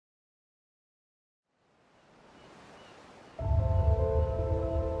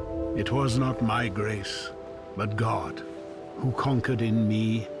It was not my grace, but God, who conquered in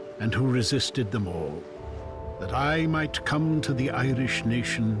me and who resisted them all, that I might come to the Irish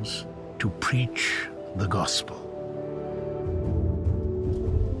nations to preach the gospel.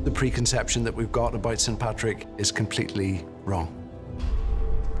 The preconception that we've got about St. Patrick is completely wrong.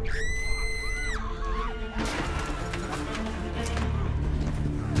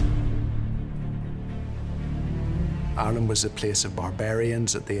 Ireland was a place of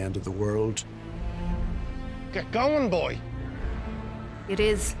barbarians at the end of the world. Get going, boy. It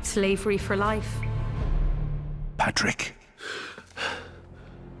is slavery for life. Patrick,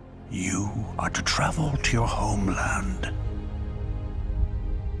 you are to travel to your homeland.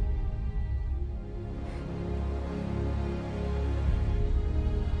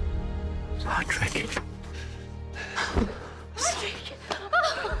 Patrick.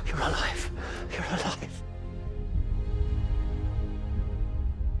 You're alive. You're alive.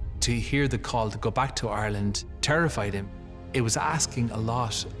 To hear the call to go back to Ireland terrified him. It was asking a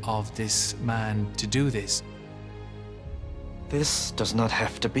lot of this man to do this. This does not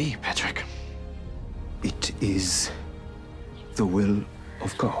have to be, Patrick. It is the will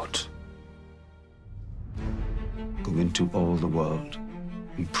of God. Go into all the world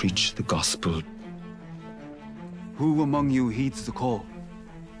and preach the gospel. Who among you heeds the call?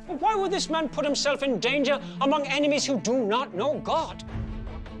 Why would this man put himself in danger among enemies who do not know God?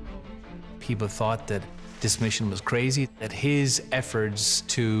 People thought that this mission was crazy, that his efforts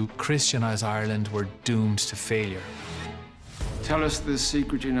to Christianize Ireland were doomed to failure. Tell us the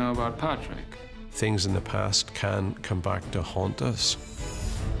secret you know about Patrick. Things in the past can come back to haunt us.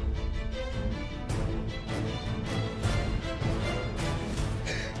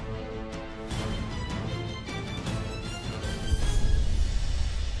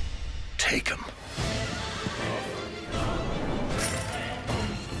 Take him.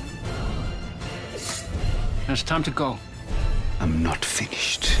 It's time to go. I'm not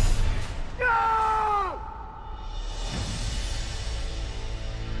finished.